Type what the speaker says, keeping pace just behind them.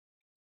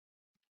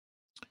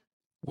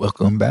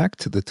Welcome back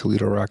to the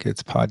Toledo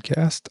Rockets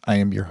podcast. I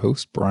am your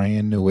host,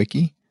 Brian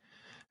Nowicki,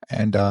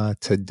 and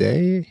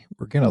today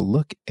we're going to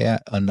look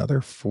at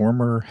another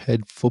former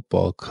head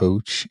football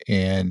coach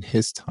and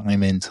his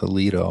time in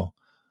Toledo.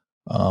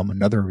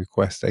 Another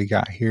request I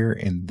got here,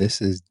 and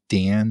this is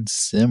Dan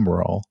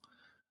Simrell.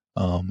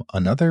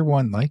 Another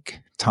one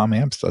like Tom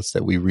Amstutz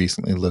that we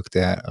recently looked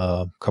at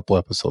a couple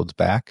episodes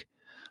back.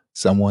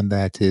 Someone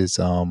that is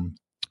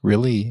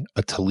really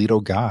a Toledo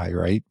guy,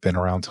 right? Been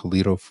around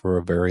Toledo for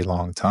a very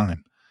long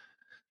time.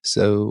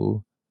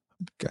 So,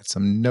 got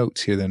some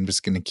notes here that I'm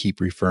just going to keep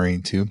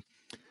referring to.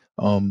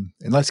 And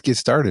let's get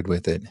started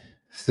with it.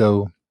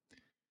 So,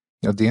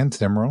 Dan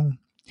Simrell,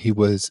 he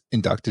was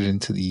inducted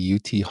into the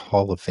UT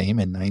Hall of Fame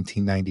in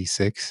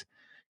 1996.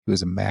 He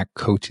was a MAC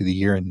Coach of the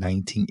Year in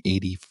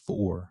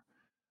 1984.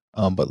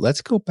 But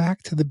let's go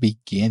back to the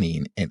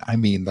beginning, and I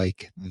mean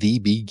like the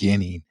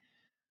beginning.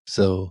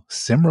 So,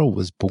 Simrell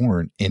was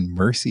born in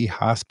Mercy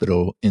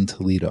Hospital in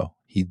Toledo.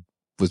 He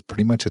was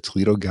pretty much a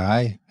Toledo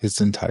guy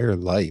his entire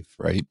life,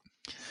 right?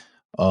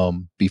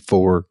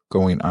 Before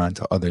going on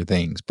to other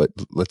things. But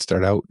let's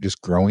start out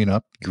just growing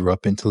up, grew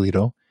up in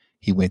Toledo.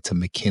 He went to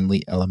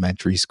McKinley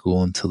Elementary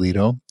School in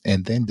Toledo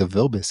and then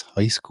DeVilbiss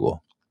High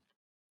School.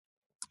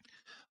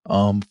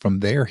 From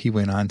there, he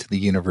went on to the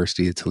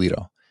University of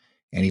Toledo,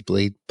 and he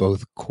played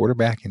both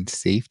quarterback and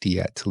safety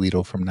at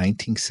Toledo from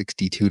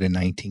 1962 to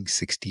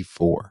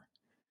 1964.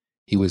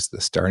 He was the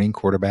starting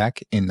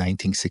quarterback in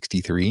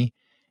 1963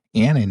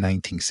 and in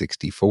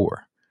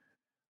 1964.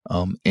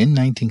 In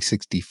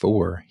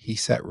 1964, he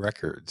set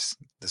records.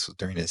 This was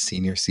during his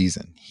senior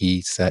season.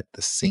 He set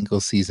the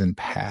single season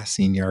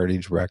passing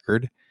yardage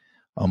record,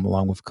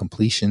 along with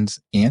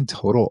completions and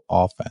total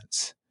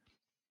offense.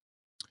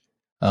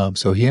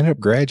 So he ended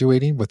up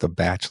graduating with a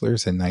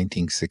bachelor's in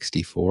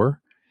 1964,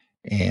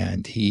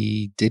 and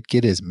he did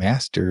get his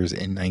master's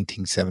in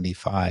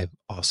 1975,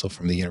 also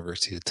from the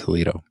University of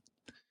Toledo.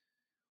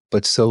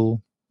 But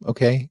so,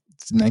 okay,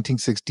 it's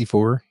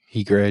 1964,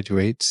 he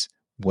graduates.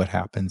 What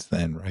happens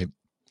then, right?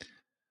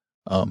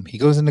 He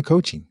goes into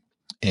coaching,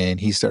 and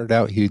he started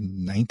out in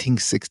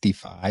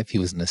 1965. He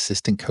was an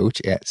assistant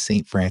coach at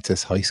St.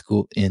 Francis High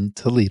School in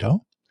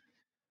Toledo.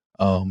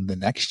 The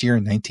next year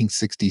in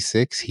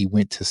 1966, he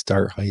went to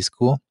Start High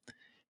School,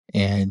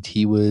 and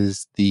he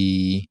was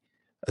the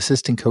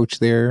assistant coach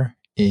there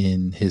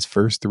in his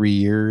first 3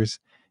 years.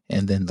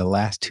 And then the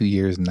last 2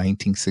 years,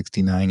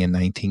 1969 and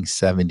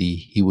 1970,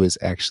 he was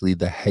actually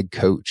the head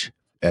coach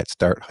at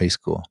Start High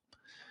School.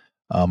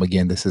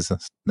 Again, this is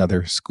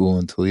another school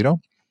in Toledo.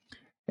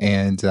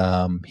 And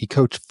he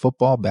coached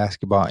football,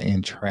 basketball,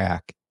 and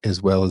track, as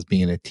well as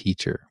being a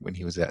teacher when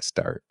he was at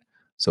Start.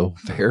 So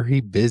very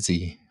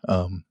busy,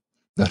 no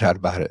doubt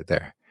about it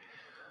there.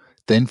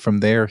 Then from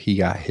there, he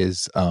got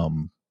his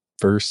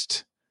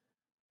first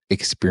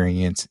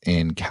experience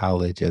in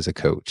college as a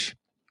coach.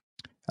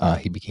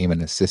 He became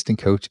an assistant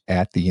coach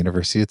at the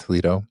University of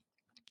Toledo,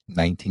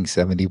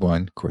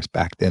 1971. Of course,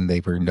 back then they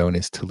were known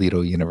as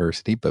Toledo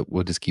University, but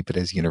we'll just keep it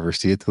as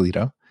University of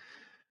Toledo.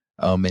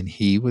 And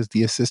he was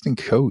the assistant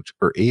coach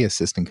until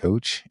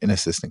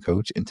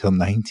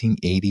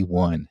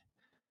 1981,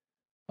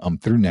 through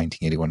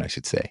 1981, I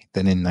should say.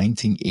 Then in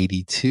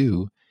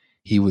 1982,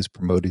 he was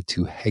promoted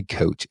to head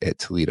coach at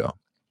Toledo,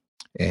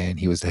 and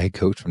he was the head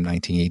coach from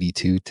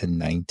 1982 to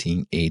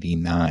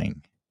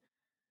 1989.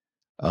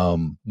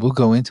 We'll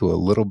go into a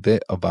little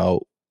bit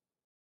about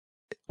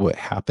what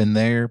happened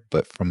there,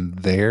 but from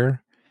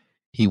there,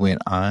 he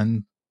went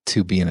on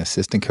to be an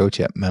assistant coach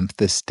at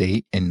Memphis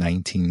State in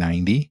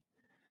 1990.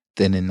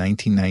 Then in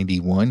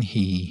 1991,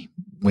 he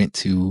went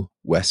to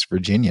West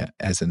Virginia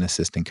as an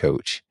assistant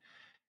coach.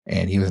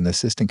 And he was an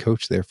assistant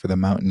coach there for the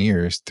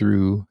Mountaineers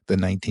through the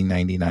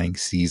 1999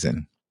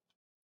 season.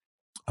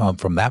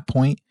 From that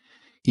point,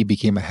 he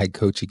became a head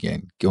coach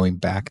again, going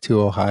back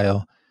to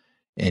Ohio.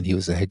 And he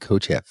was a head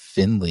coach at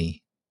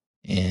Findlay.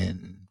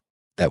 And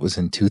that was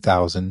in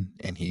 2000.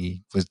 And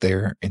he was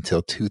there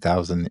until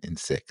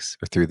 2006,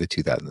 or through the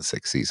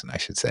 2006 season, I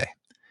should say.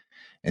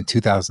 In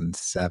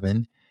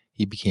 2007,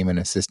 he became an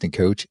assistant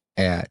coach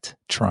at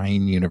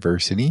Trine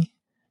University,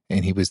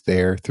 and he was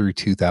there through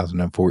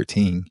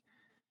 2014.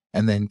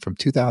 And then from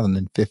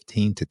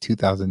 2015 to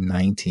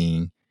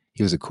 2019,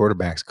 he was a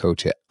quarterbacks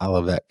coach at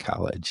Olivet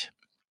College.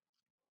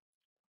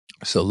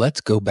 So let's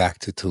go back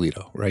to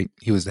Toledo, right?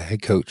 He was the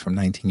head coach from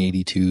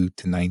 1982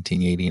 to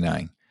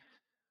 1989.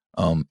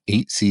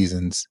 8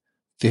 seasons,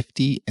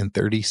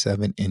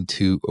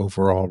 50-37-2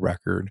 overall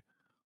record,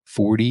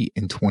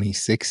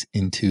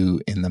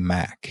 40-26-2 in the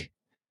MAC.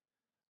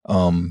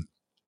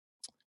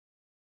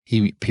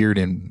 He appeared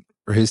in,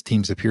 or his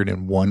teams appeared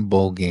in one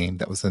bowl game.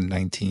 That was the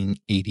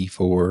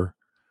 1984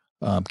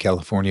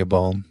 California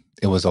Bowl.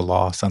 It was a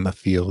loss on the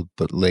field,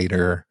 but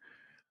later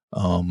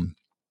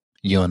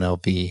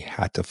UNLV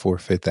had to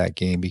forfeit that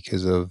game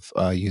because of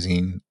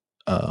using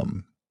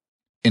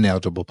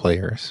ineligible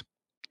players.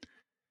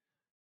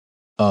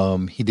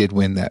 He did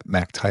win that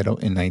MAC title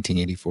in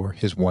 1984,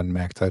 his one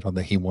MAC title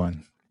that he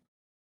won.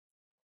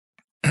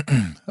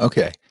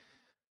 Okay,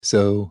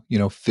 So,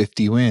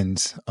 50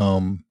 wins,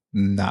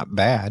 not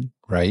bad,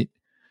 right?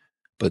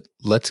 But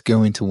let's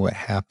go into what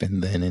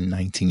happened then in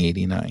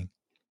 1989.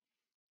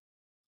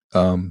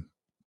 Um,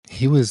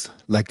 he was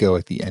let go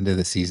at the end of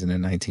the season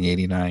in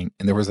 1989,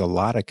 and there was a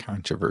lot of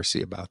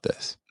controversy about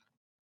this.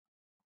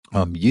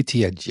 UT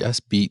had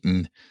just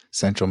beaten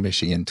Central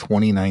Michigan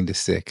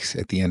 29-6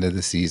 at the end of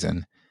the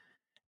season,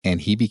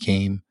 and he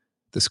became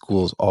the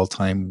school's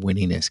all-time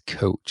winningest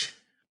coach.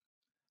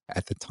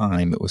 At the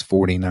time, it was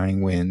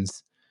 49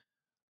 wins,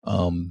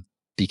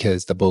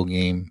 because the bowl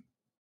game,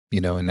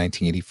 in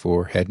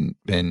 1984 hadn't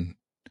been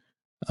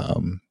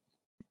um,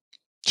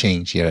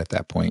 changed yet at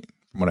that point,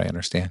 from what I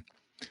understand.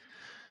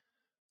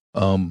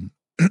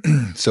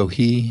 So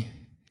he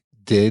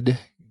did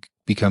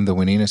become the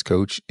winningest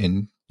coach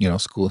in,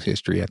 school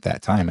history at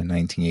that time in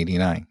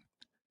 1989.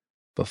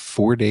 But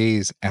 4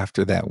 days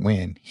after that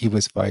win, he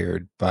was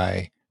fired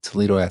by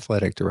Toledo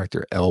athletic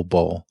director L.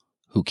 Bull,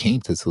 who came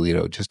to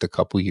Toledo just a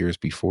couple years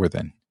before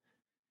then.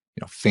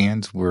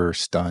 Fans were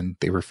stunned.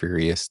 They were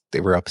furious.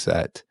 They were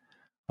upset.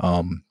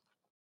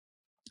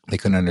 They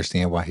couldn't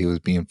understand why he was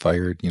being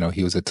fired.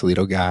 He was a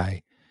Toledo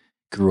guy,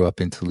 grew up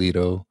in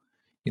Toledo,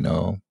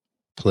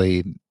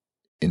 played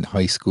in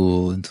high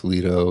school in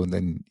Toledo, and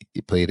then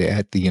he played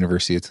at the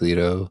University of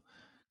Toledo,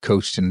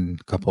 coached in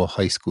a couple of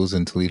high schools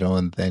in Toledo,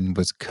 and then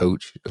was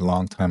coach, a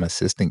longtime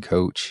assistant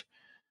coach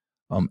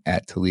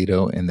at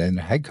Toledo, and then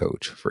head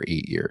coach for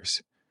 8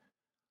 years.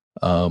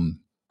 And,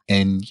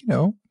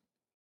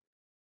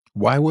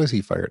 why was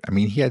he fired? I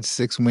mean, he had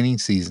 6 winning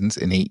seasons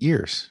in 8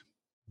 years,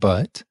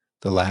 but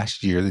the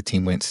last year the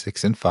team went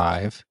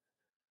 6-5.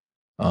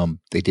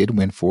 They did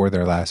win 4 of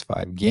their last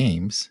 5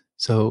 games,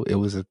 so it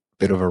was a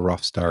bit of a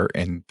rough start,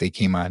 and they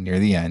came on near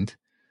the end.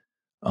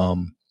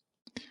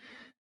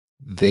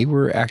 They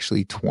were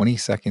actually 20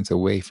 seconds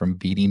away from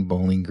beating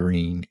Bowling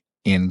Green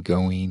and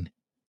going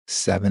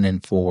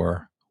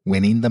 7-4,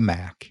 winning the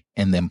MAC,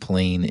 and then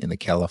playing in the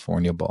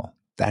California Bowl.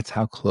 That's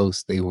how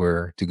close they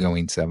were to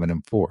going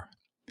 7-4.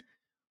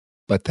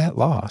 But that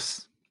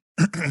loss,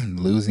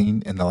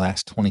 losing in the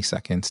last 20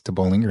 seconds to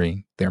Bowling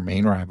Green, their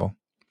main rival,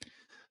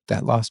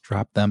 that loss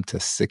dropped them to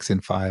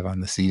 6-5 on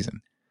the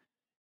season.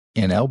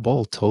 And El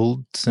Bull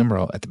told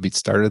Simrell at the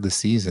start of the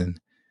season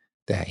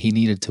that he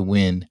needed to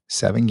win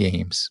 7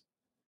 games.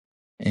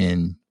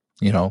 And,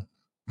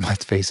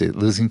 let's face it,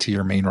 losing to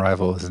your main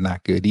rival is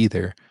not good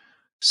either.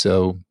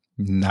 So,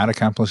 not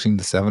accomplishing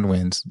the 7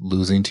 wins,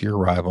 losing to your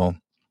rival,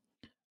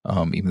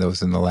 even though it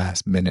was in the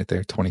last minute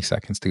there, 20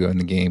 seconds to go in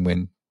the game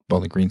when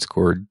Bowling Green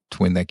scored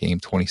to win that game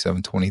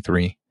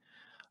 27-23.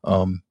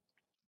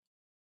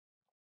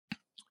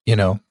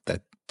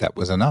 That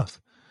was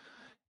enough.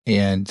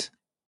 And,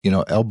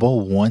 El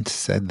Bull once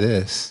said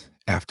this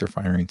after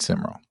firing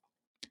Simrell.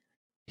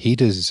 He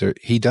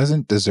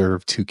doesn't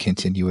deserve to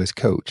continue as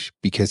coach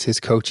because his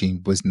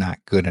coaching was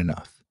not good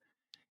enough.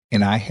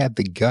 And I had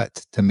the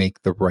guts to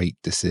make the right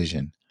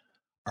decision.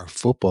 Our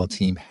football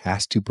team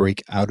has to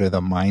break out of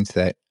the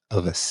mindset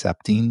of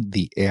accepting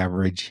the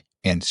average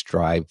and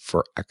strive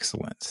for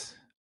excellence.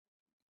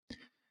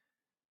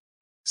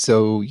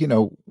 So,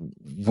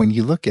 when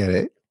you look at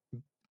it,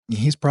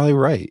 he's probably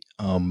right.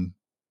 I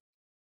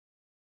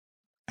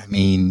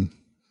mean,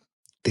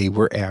 they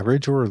were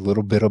average or a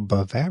little bit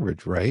above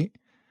average, right?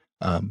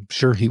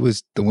 Sure, he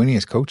was the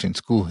winningest coach in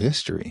school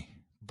history,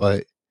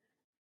 but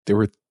there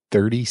were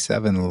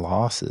 37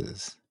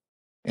 losses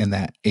in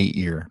that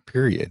 8-year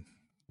period,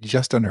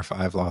 just under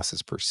 5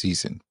 losses per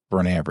season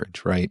for an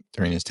average, right,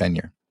 during his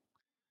tenure.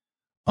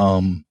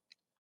 The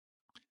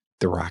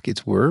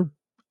Rockets were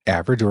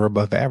average or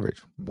above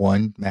average.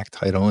 Won MAC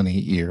title in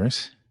 8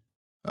 years.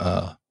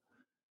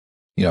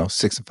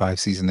 6-5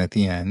 season at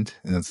the end,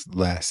 and that's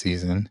last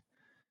season.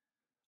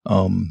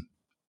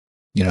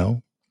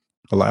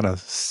 A lot of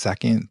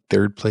second,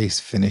 third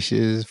place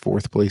finishes,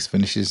 fourth place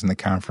finishes in the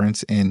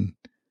conference. And,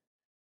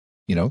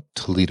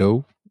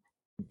 Toledo,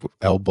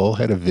 El Bull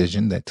had a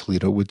vision that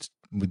Toledo would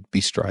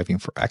be striving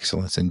for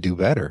excellence and do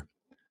better.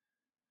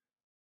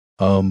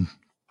 When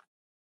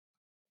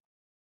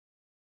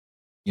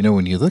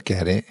you look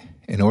at it,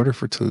 in order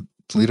for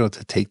Toledo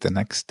to take the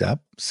next step,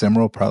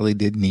 Simrell probably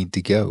did need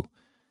to go.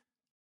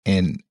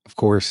 And of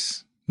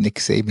course, Nick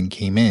Saban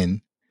came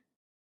in,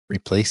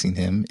 replacing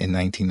him in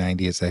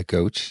 1990 as head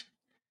coach.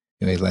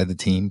 He led the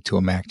team to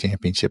a MAC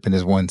championship in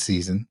his one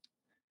season.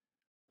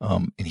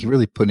 And he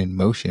really put in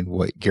motion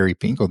what Gary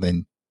Pinkel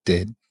then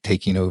did,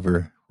 taking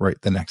over right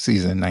the next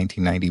season,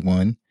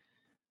 1991,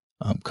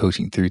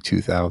 coaching through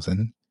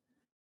 2000.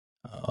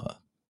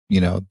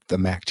 The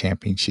MAC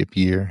championship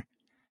year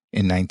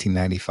in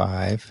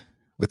 1995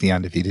 with the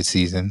undefeated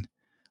season,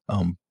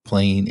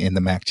 playing in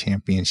the MAC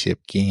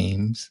championship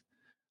games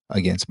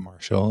against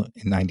Marshall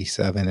in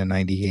 97 and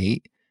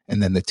 98.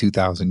 And then the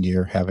 2000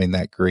 year having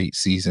that great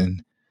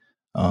season,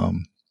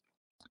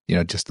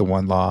 just the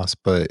one loss,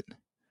 but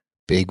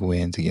big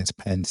wins against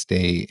Penn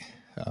State,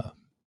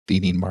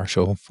 beating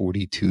Marshall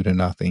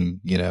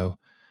 42-0.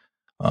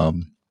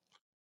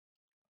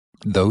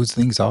 Those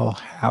things all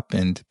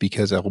happened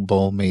because El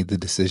Bull made the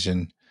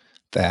decision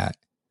that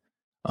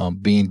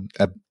Being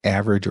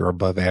average or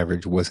above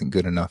average wasn't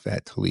good enough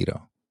at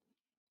Toledo.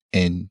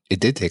 And it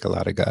did take a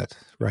lot of guts,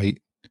 right?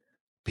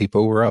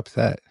 People were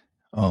upset.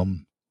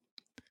 Um,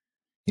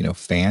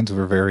 Fans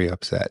were very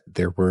upset.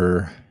 There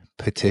were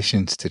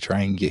petitions to try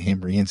and get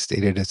him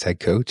reinstated as head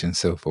coach and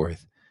so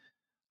forth.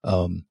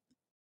 Um,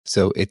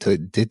 so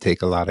did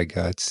take a lot of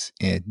guts,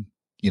 and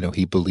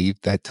he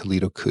believed that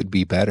Toledo could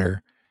be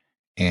better,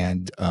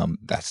 and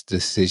that's the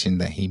decision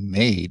that he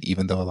made,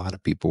 even though a lot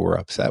of people were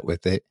upset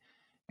with it,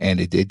 and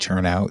it did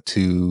turn out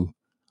to,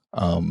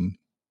 um,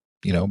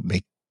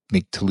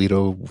 make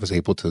Toledo was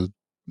able to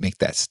make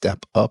that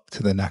step up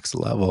to the next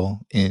level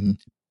and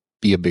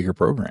be a bigger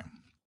program.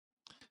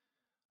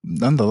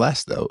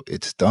 Nonetheless, though,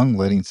 it stung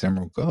letting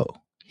Simrell go.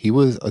 He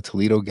was a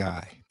Toledo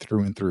guy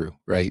through and through,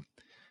 right?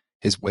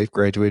 His wife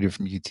graduated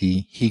from UT.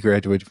 He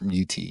graduated from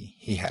UT.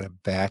 He had a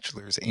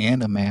bachelor's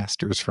and a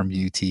master's from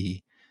UT.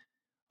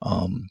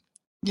 Um,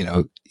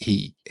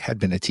 he had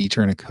been a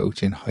teacher and a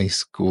coach in high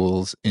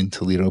schools in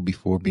Toledo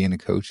before being a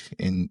coach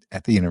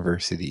at the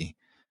university.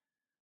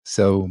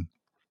 So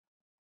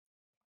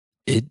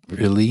it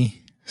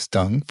really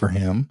stung for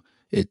him.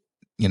 It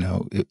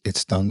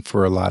stung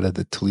for a lot of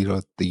the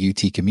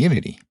UT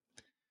community.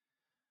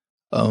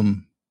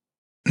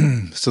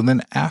 So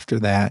then after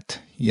that,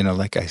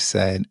 like I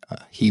said,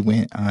 he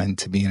went on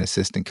to be an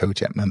assistant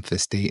coach at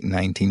Memphis State in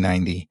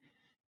 1990,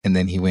 and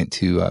then he went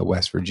to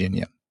West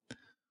Virginia.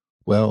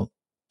 Well,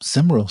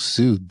 Simrell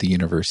sued the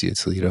University of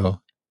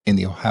Toledo in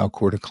the Ohio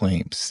Court of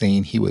Claims,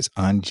 saying he was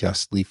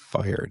unjustly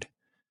fired.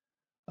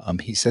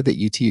 He said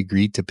that UT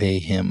agreed to pay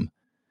him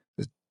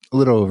a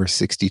little over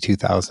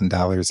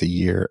 $62,000 a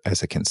year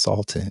as a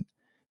consultant,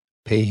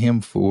 pay him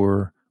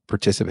for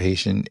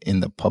participation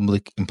in the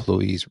public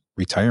employees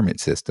retirement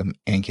system,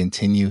 and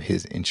continue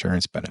his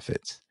insurance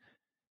benefits.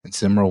 And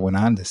Simrell went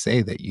on to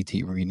say that UT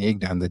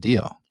reneged on the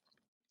deal.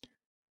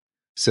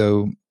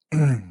 So,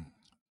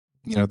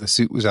 the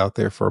suit was out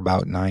there for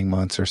about 9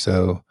 months or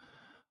so.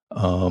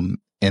 And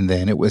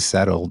then it was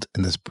settled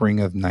in the spring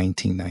of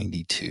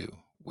 1992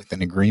 with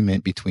an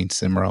agreement between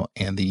Simrell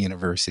and the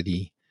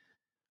university.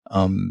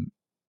 And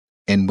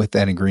with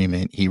that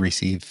agreement, he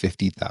received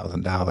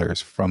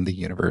 $50,000 from the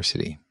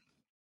university.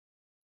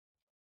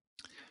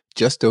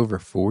 Just over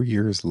 4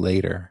 years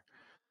later,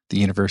 the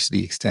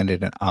university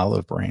extended an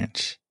olive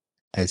branch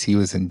as he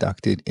was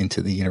inducted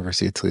into the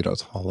University of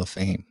Toledo's Hall of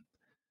Fame.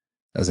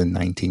 That was in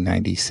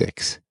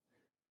 1996.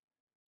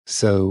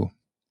 So,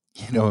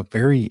 a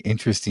very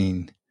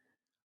interesting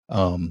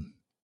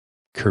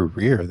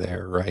career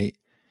there, right?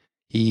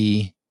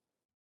 He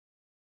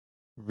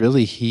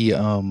really he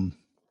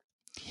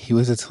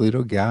was a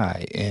Toledo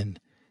guy, and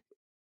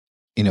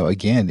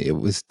again, it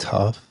was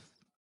tough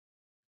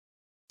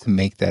to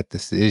make that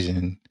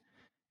decision,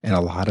 and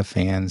a lot of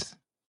fans,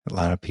 a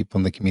lot of people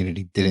in the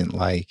community didn't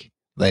like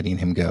letting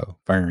him go,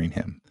 firing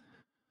him.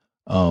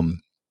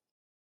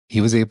 He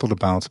was able to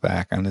bounce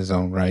back on his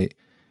own right.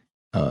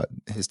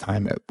 His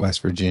time at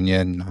West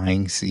Virginia,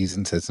 9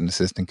 seasons as an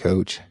assistant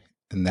coach,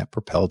 and that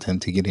propelled him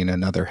to getting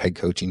another head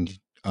coaching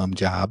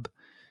job.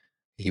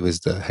 He was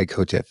the head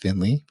coach at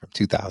Findlay from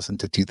 2000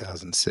 to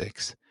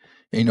 2006.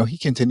 And, he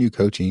continued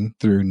coaching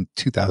through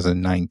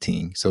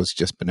 2019. So it's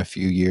just been a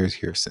few years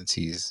here since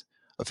he's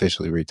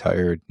officially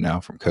retired now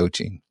from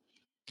coaching.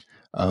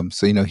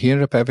 So, he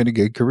ended up having a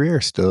good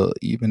career still,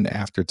 even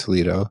after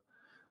Toledo.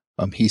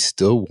 He's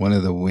still one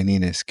of the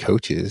winningest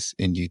coaches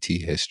in UT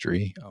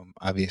history.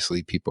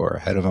 Obviously, people are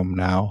ahead of him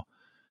now.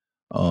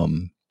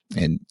 And,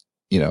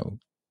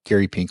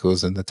 Gary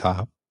Pinkel's in the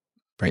top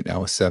right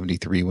now with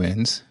 73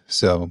 wins.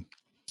 So,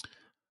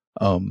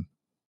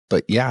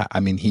 but yeah,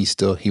 I mean, he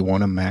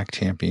won a MAC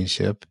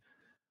championship,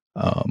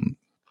 and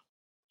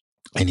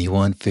he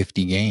won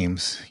 50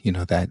 games.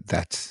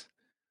 That's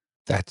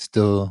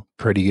still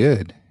pretty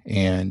good.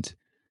 And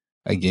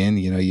again,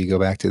 you go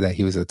back to that,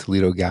 he was a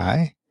Toledo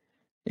guy.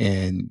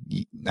 And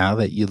now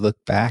that you look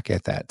back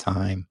at that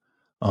time,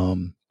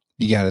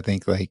 you got to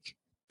think, like,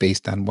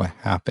 based on what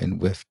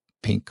happened with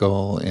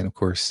Pinkel and of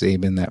course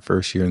Saban that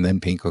first year, and then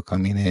Pinkel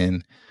coming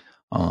in,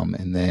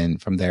 and then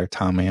from there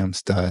Tom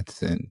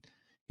Amstutz, and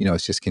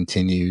it's just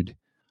continued.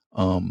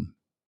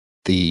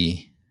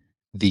 The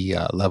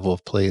level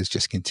of play has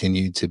just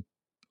continued to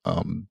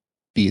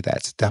be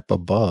that step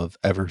above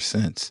ever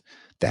since.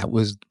 That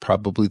was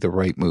probably the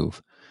right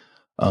move.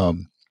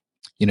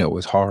 It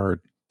was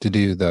hard to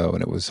do, though,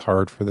 and it was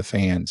hard for the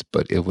fans,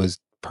 but it was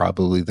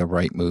probably the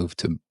right move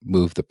to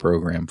move the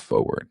program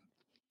forward.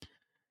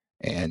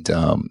 And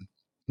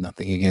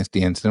nothing against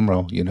Dan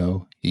Simrell,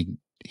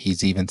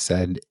 he's even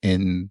said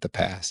in the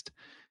past,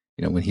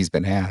 when he's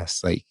been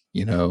asked, like,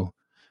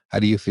 how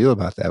do you feel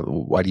about that?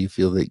 Why do you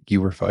feel that you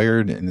were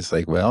fired? And it's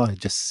like, well, I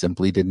just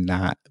simply did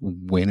not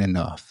win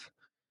enough.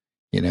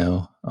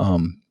 Again,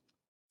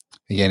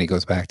 it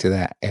goes back to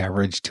that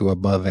average to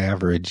above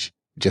average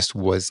just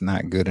was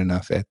not good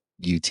enough at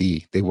UT.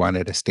 They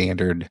wanted a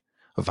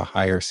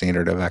higher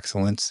standard of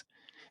excellence.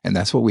 And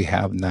that's what we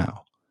have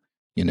now.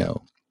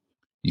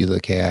 You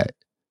look at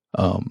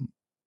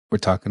we're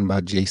talking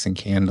about Jason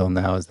Candle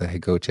now as the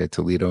head coach at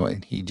Toledo,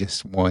 and he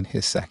just won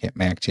his second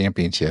MAC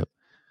championship.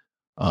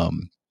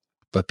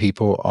 But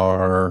people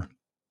are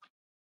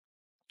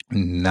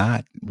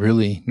not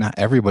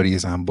everybody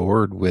is on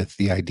board with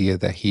the idea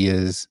that he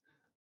is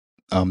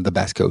the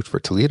best coach for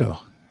Toledo.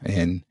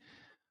 And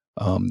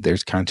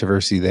there's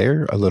controversy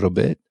there a little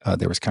bit.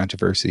 There was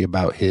controversy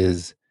about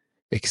his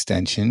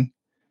extension.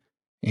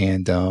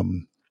 And,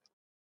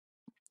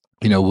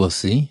 we'll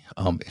see.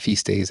 If he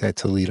stays at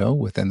Toledo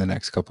within the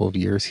next couple of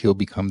years, he'll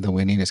become the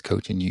winningest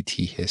coach in UT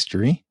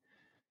history.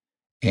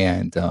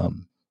 And,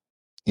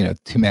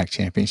 2 MAC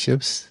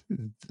championships,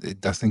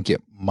 it doesn't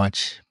get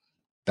much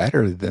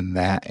better than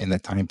that in the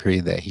time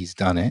period that he's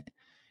done it.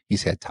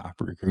 He's had top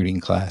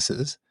recruiting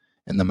classes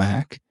in the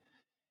MAC,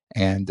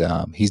 and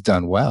he's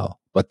done well.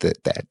 But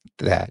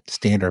that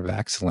standard of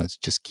excellence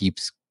just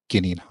keeps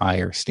getting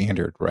higher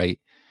standard, right?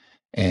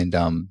 And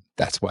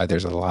that's why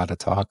there's a lot of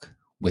talk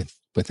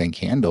within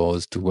Candle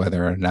as to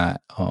whether or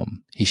not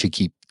he should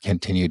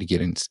continue to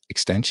get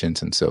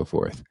extensions and so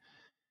forth.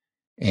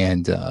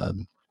 And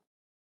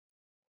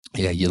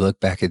you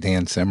look back at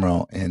Dan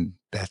Simrell, and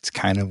that's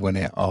kind of when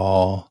it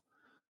all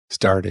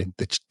started,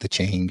 the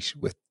change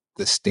with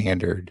the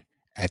standard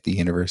at the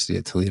University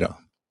of Toledo.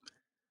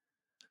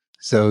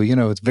 So,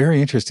 it's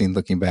very interesting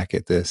looking back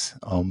at this.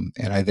 And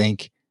I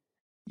think,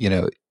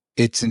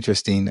 it's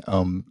interesting.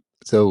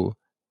 So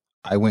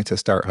I went to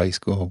start high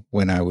school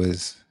when I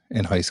was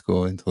in high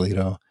school in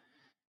Toledo.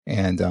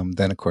 And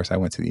then, of course, I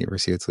went to the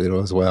University of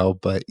Toledo as well.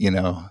 But,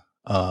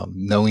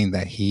 knowing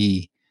that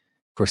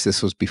of course,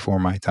 this was before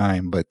my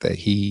time, but that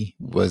he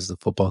was the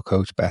football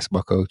coach,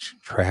 basketball coach,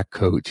 track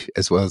coach,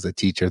 as well as a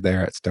teacher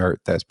there at Start,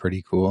 that's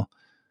pretty cool.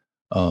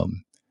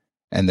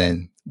 And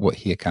then what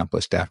he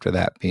accomplished after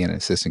that, being an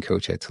assistant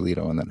coach at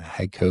Toledo and then a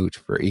head coach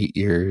for 8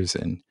 years.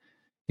 And,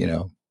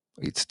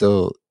 it's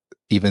still,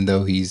 even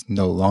though he's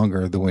no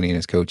longer the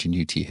winningest coach in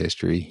UT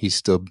history, he's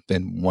still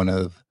been one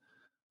of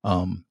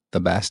the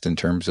best in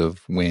terms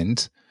of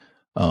wins,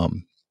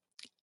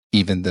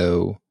 even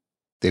though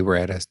they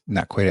were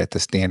not quite at the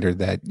standard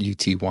that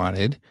UT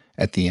wanted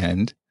at the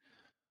end.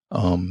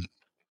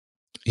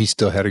 He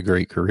still had a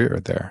great career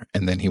there.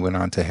 And then he went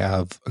on to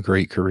have a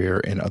great career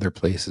in other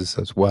places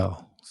as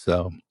well.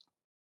 So,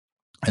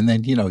 and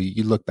then,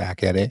 you look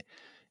back at it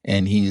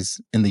and he's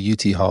in the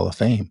UT Hall of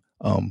Fame.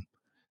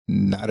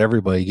 Not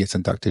everybody gets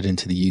inducted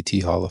into the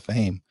UT Hall of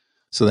Fame.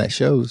 So that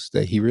shows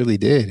that he really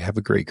did have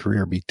a great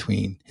career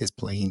between his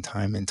playing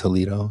time in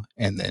Toledo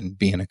and then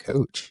being a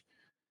coach.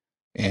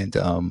 And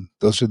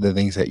those are the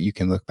things that you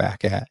can look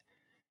back at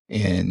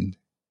and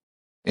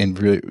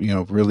really,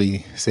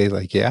 really say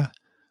like, yeah,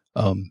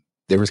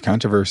 there was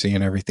controversy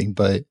and everything,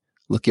 but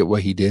look at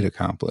what he did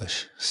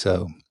accomplish.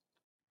 So,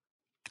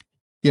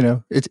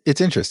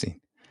 it's interesting.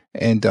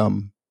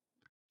 And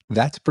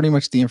that's pretty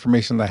much the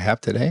information that I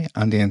have today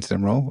on Dan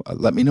Simrell.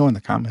 Let me know in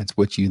the comments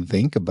what you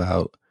think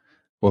about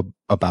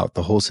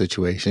the whole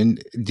situation.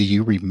 Do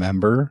you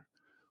remember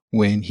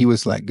when he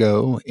was let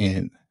go,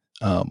 and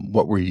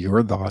what were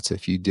your thoughts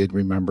if you did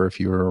remember, if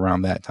you were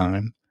around that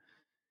time?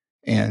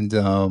 And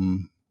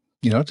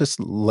just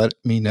let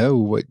me know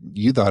what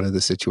you thought of the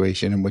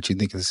situation and what you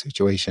think of the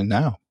situation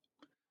now.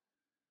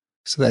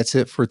 So that's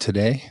it for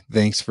today.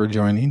 Thanks for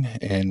joining,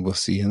 and we'll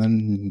see you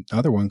in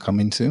another one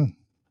coming soon.